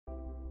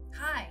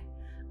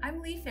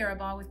I'm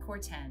Farabaugh with Core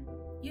 10.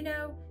 You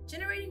know,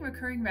 generating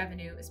recurring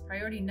revenue is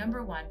priority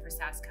number one for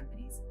SaaS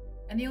companies.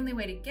 And the only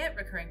way to get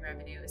recurring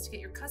revenue is to get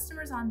your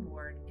customers on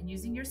board and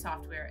using your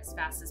software as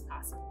fast as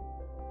possible.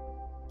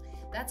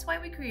 That's why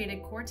we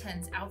created Core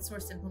 10's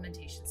outsourced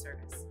implementation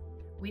service.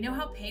 We know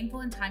how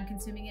painful and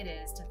time-consuming it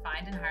is to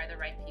find and hire the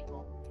right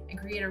people and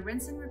create a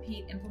rinse and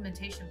repeat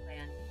implementation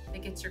plan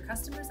that gets your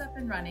customers up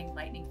and running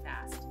lightning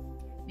fast.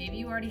 Maybe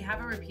you already have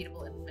a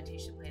repeatable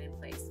implementation plan in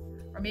place,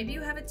 or maybe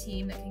you have a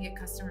team that can get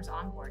customers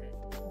onboarded.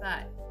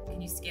 But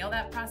can you scale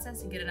that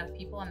process and get enough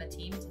people on the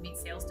team to meet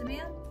sales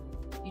demand?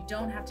 You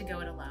don't have to go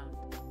it alone.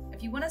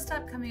 If you want to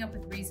stop coming up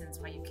with reasons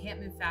why you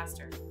can't move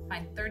faster,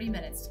 find 30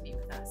 minutes to meet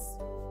with us.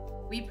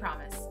 We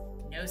promise,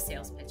 no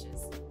sales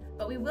pitches,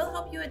 but we will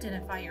help you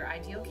identify your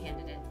ideal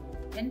candidate,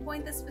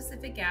 pinpoint the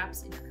specific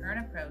gaps in your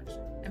current approach,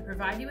 and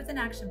provide you with an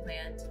action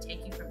plan to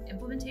take you from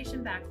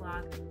implementation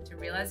backlog to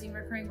realizing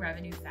recurring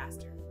revenue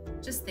faster.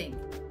 Just think,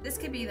 this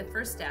could be the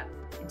first step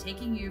in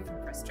taking you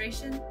from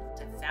frustration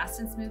to fast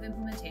and smooth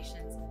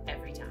implementations